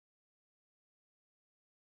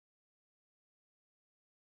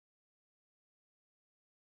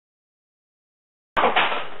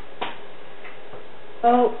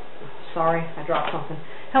Oh, sorry, I dropped something.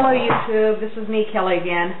 Hello YouTube, this is me, Kelly,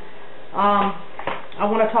 again. I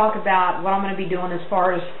want to talk about what I'm going to be doing as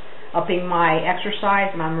far as upping my exercise,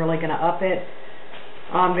 and I'm really going to up it.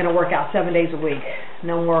 I'm going to work out 7 days a week.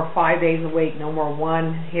 No more 5 days a week, no more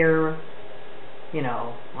one here, you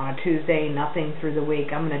know, on a Tuesday, nothing through the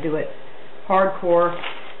week. I'm going to do it hardcore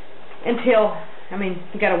until, I mean,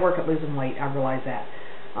 you got to work at losing weight, I realize that.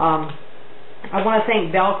 I want to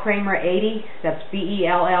thank Bell Kramer 80, that's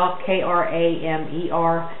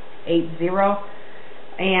BELLKRAMER 80,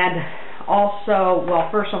 and also, well,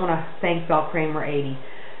 first I want to thank Bell Kramer 80.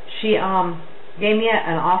 She gave me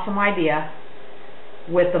an awesome idea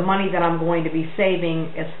with the money that I'm going to be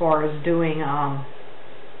saving as far as doing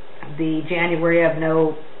the January of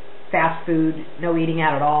no fast food, no eating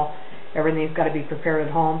out at all. Everything's got to be prepared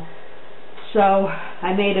at home. So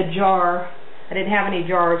I made a jar. I didn't have any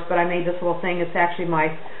jars, but I made this little thing. It's actually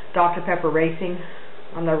my Dr. Pepper Racing.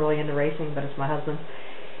 I'm not really into racing, but it's my husband.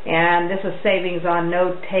 And this is savings on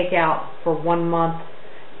no takeout for 1 month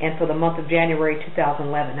and for the month of January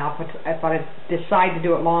 2011. Now, if I decide to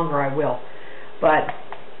do it longer, I will. But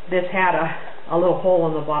this had a little hole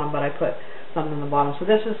in the bottom, but I put something in the bottom. So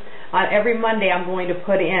this is, every Monday I'm going to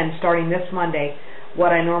put in, starting this Monday,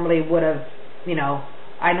 what I normally would have, you know,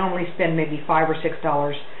 I normally spend maybe $5 or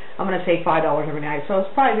 $6. I'm going to say $5 every night, so it's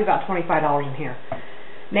probably about $25 in here.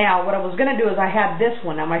 Now, what I was going to do is I had this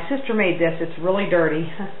one. Now, my sister made this. It's really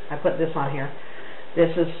dirty. I put this on here.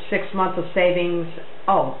 This is 6 months of savings.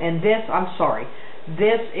 Oh, and this, I'm sorry.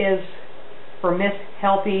 This is for Miss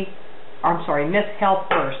Health First.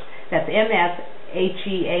 That's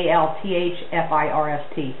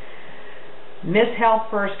MSHEALTHFIRST. Miss Health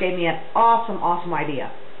First gave me an awesome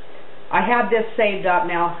idea. I have this saved up.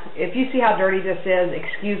 Now, if you see how dirty this is,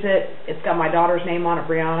 excuse it. It's got my daughter's name on it,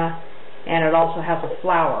 Brianna, and it also has a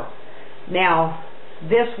flower. Now,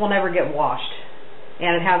 this will never get washed,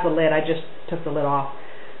 and it has a lid. I just took the lid off.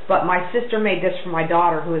 But my sister made this for my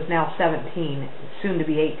daughter, who is now 17, soon to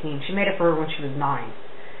be 18. She made it for her when she was 9.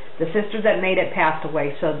 The sister that made it passed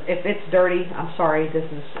away, so if it's dirty, I'm sorry.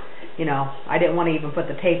 This is, you know, I didn't want to even put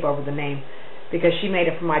the tape over the name, because she made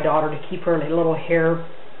it for my daughter to keep her little hair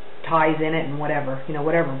ties in it and whatever, you know,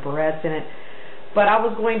 whatever, barrettes in it. But I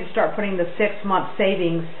was going to start putting the 6 month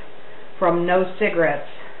savings from no cigarettes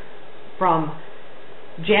from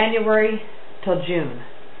January till June.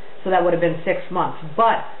 So that would have been 6 months.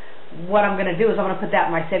 But what I'm going to do is I'm going to put that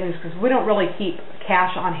in my savings, because we don't really keep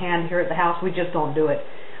cash on hand here at the house. We just don't do it.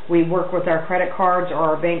 We work with our credit cards or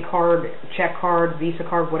our bank card, check card, Visa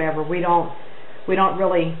card, whatever. We don't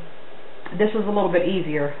really. This is a little bit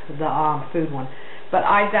easier, the food one. But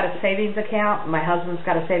I've got a savings account, my husband's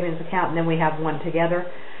got a savings account, and then we have one together.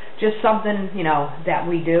 Just something, you know, that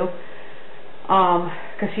we do.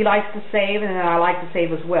 Because he likes to save, and I like to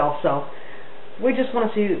save as well. So we just want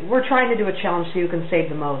to see, we're trying to do a challenge, see who can save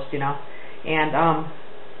the most, you know. And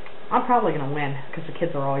I'm probably going to win, because the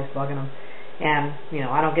kids are always bugging them. And, you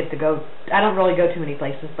know, I don't really go too many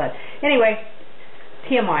places. But anyway,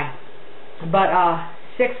 TMI. But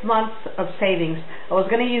 6 months of savings. I was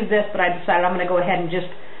going to use this, but I decided I'm going to go ahead and just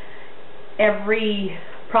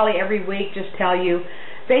probably every week just tell you.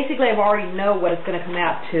 Basically, I already know what it's going to come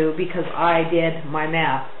out to, because I did my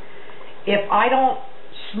math. If I don't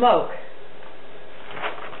smoke,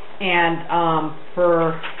 and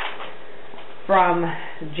from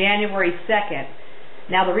January 2nd,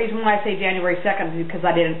 now the reason why I say January 2nd is because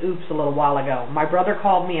I did an oops a little while ago. My brother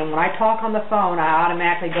called me, and when I talk on the phone, I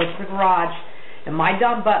automatically go to the garage, and my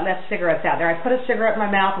dumb butt left cigarettes out there. I put a cigarette in my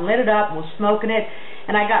mouth and lit it up and was smoking it,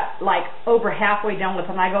 and I got like over halfway done with it,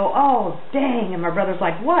 and I go, oh, dang, and my brother's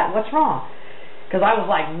like, what? What's wrong? Because I was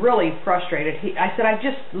like really frustrated. I said, I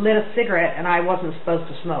just lit a cigarette, and I wasn't supposed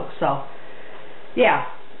to smoke. So, yeah,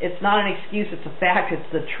 it's not an excuse. It's a fact. It's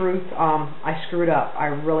the truth. I screwed up. I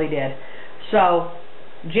really did. So,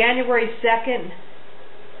 January 2nd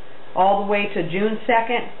all the way to June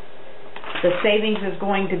 2nd, the savings is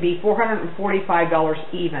going to be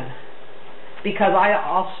 $445 even, because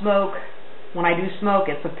I'll smoke, when I do smoke,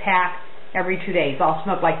 it's a pack every 2 days. I'll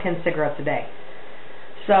smoke like 10 cigarettes a day.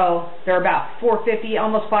 So they're about $4.50,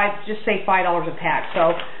 almost $5, just say $5 a pack.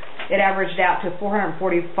 So it averaged out to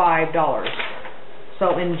 $445.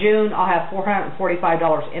 So in June, I'll have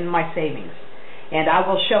 $445 in my savings. And I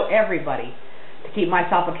will show everybody, to keep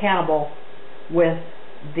myself accountable with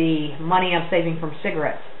the money I'm saving from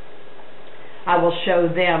cigarettes. I will show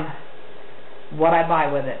them what I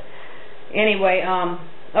buy with it. Anyway,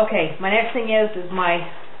 okay, my next thing is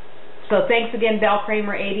so thanks again, Bell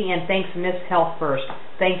Kramer 80, and thanks Miss Health First.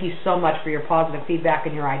 Thank you so much for your positive feedback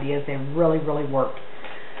and your ideas. They really, really worked.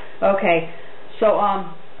 Okay, So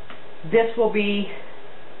this will be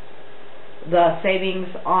the savings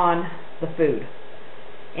on the food.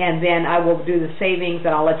 And then I will do the savings,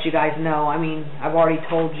 and I'll let you guys know. I mean, I've already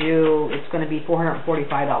told you it's going to be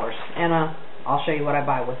 $445. And I'll show you what I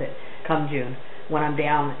buy with it come June when I'm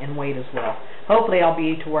down in weight as well. Hopefully I'll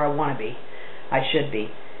be to where I want to be. I should be.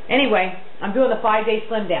 Anyway, I'm doing the 5-day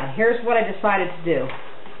slim down. Here's what I decided to do.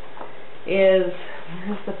 Here's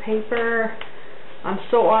the paper. I'm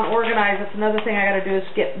so unorganized. That's another thing I got to do is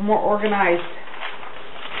get more organized.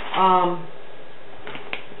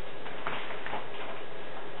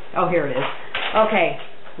 Oh, here it is. Okay,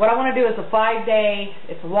 what I want to do is a 5-day,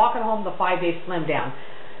 it's walking home the 5-day slim down.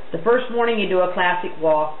 The first morning you do a classic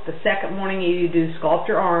walk. The second morning you do sculpt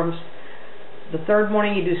your arms. The third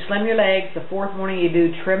morning you do slim your legs. The fourth morning you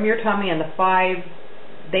do trim your tummy. And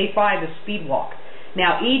day 5 is speed walk.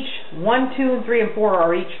 Now each 1, 2, and 3, and 4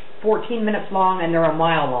 are each 14 minutes long, and they're a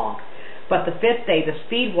mile long. But the 5th day, the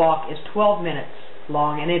speed walk, is 12 minutes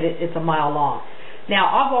long, and it's a mile long. Now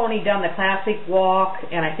I've only done the classic walk,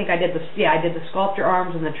 and I think I did the sculpt your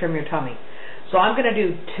arms and the trim your tummy. So I'm going to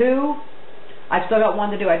do 2. I still got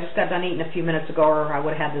 1 to do. I just got done eating a few minutes ago, or I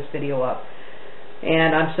would have had this video up.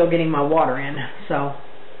 And I'm still getting my water in. So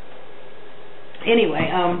anyway,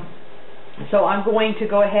 so I'm going to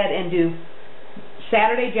go ahead and do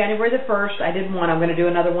Saturday, January the 1st. I did 1. I'm going to do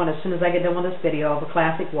another one as soon as I get done with this video of a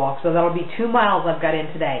classic walk. So that'll be 2 miles I've got in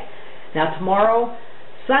today. Now tomorrow,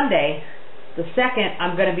 Sunday, the 2nd,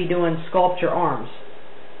 I'm going to be doing sculpt your arms.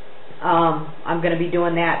 I'm going to be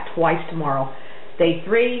doing that twice tomorrow. Day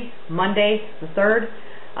 3, Monday the 3rd,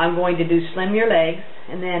 I'm going to do slim your legs.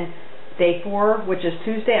 And then day 4, which is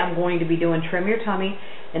Tuesday, I'm going to be doing trim your tummy.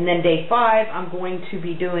 And then day 5, I'm going to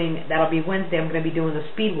be doing, that'll be Wednesday, I'm going to be doing the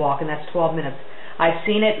speed walk, and that's 12 minutes. I've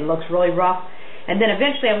seen it. It looks really rough. And then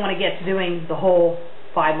eventually I want to get to doing the whole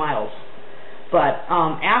 5 miles. But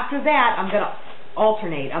after that, I'm going to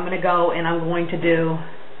alternate. I'm going to go and I'm going to do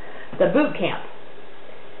the boot camp.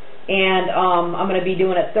 And I'm going to be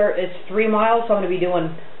doing it, it's 3 miles, so I'm going to be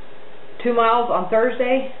doing 2 miles on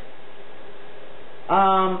Thursday.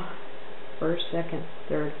 1st, 2nd,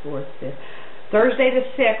 3rd, 4th, 5th. Thursday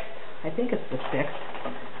the 6th, I think it's the 6th.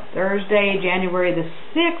 Thursday, January the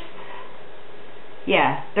 6th.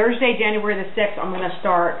 Yeah, Thursday, January the 6th, I'm going to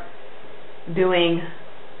start doing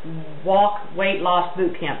walk weight loss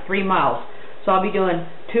boot camp, 3 miles. So I'll be doing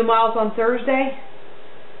 2 miles on Thursday,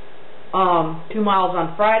 2 miles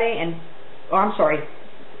on Friday, and,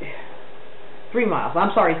 3 miles.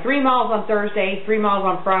 3 miles on Thursday, 3 miles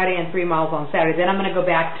on Friday, and 3 miles on Saturday. Then I'm going to go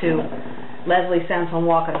back to Leslie Sansone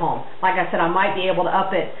Walk at Home. Like I said, I might be able to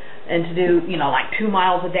up it and to do, like 2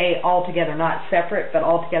 miles a day all together, not separate, but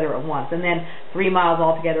all together at once. And then 3 miles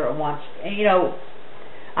all together at once. And,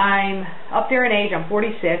 I'm up there in age. I'm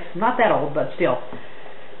 46. Not that old, but still.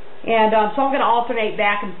 And so I'm going to alternate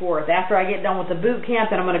back and forth. After I get done with the boot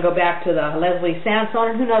camp, then I'm going to go back to the Leslie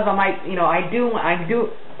Sansone. And who knows, I might, I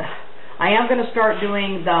am going to start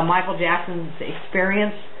doing the Michael Jackson's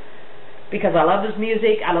Experience because I love his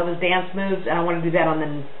music, I love his dance moves, and I want to do that on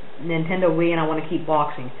the Nintendo Wii, and I want to keep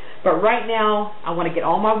boxing. But right now, I want to get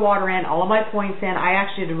all my water in, all of my points in. I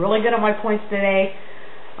actually did really good on my points today.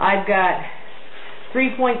 I've got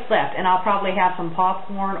 3 points left, and I'll probably have some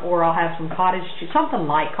popcorn, or I'll have some cottage cheese, something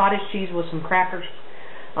light, cottage cheese with some crackers,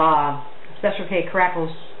 Special K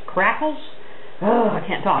crackles, oh, I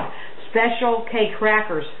can't talk, Special K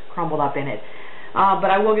crackers crumbled up in it.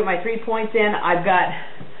 But I will get my 3 points in. I've got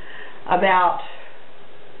about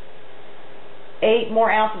 8 more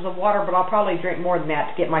ounces of water, but I'll probably drink more than that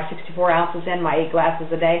to get my 64 ounces in, my 8 glasses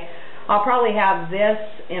a day. I'll probably have this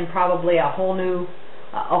in probably a whole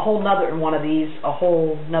nother one of these, a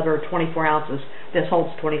whole another 24 ounces. This holds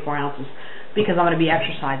 24 ounces because I'm going to be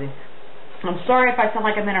exercising. I'm sorry if I sound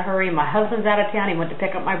like I'm in a hurry. My husband's out of town. He went to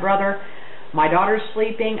pick up my brother. My daughter's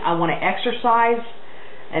sleeping. I want to exercise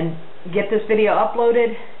and get this video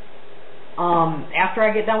uploaded. After I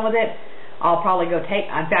get done with it, I'll probably go take,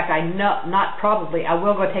 in fact, I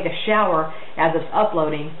will go take a shower as it's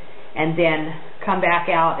uploading and then come back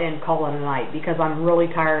out and call it a night because I'm really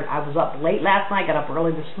tired. I was up late last night, got up early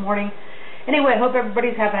this morning. Anyway, I hope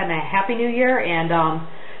everybody's having a happy new year, and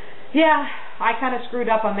yeah, I kind of screwed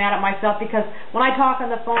up. I'm mad at myself because when I talk on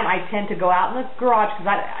the phone, I tend to go out in the garage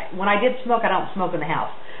because when I did smoke, I don't smoke in the house.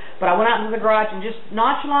 But I went out into the garage and just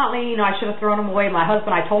nonchalantly, I should have thrown them away. My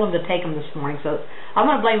husband, I told him to take them this morning, so I'm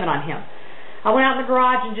going to blame it on him. I went out in the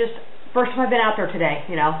garage and just, first time I've been out there today,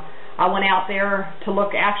 I went out there to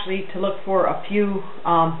look for a few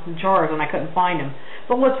jars, and I couldn't find them.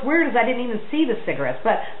 But what's weird is I didn't even see the cigarettes.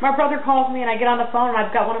 But my brother calls me, and I get on the phone, and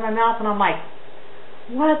I've got one in my mouth, and I'm like,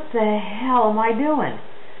 what the hell am I doing?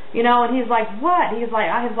 You know, and he's like, what?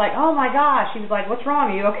 I was like, oh my gosh. He was like, what's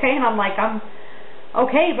wrong? Are you okay? And I'm like, I'm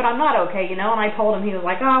okay, but I'm not okay, you know. And I told him, he was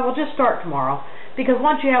like, oh, well, just start tomorrow. Because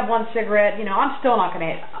once you have one cigarette, you know, I'm still not going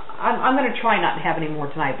to, I'm going to try not to have any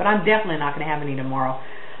more tonight, but I'm definitely not going to have any tomorrow.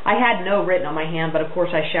 I had no written on my hand, but of course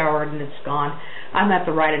I showered and it's gone. I'm going to have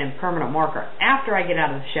to write it in permanent marker after I get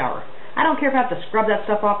out of the shower. I don't care if I have to scrub that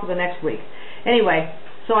stuff off for the next week. Anyway,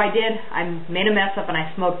 so I did. I made a mess up and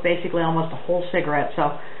I smoked basically almost a whole cigarette.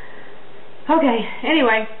 So, okay.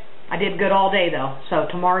 Anyway, I did good all day though. So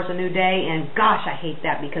tomorrow's a new day, and gosh, I hate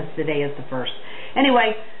that because today is the first.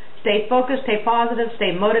 Anyway, stay focused, stay positive,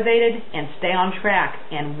 stay motivated, and stay on track.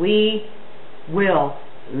 And we will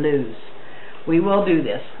lose. We will do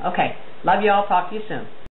this. Okay. Love you all. Talk to you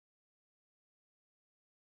soon.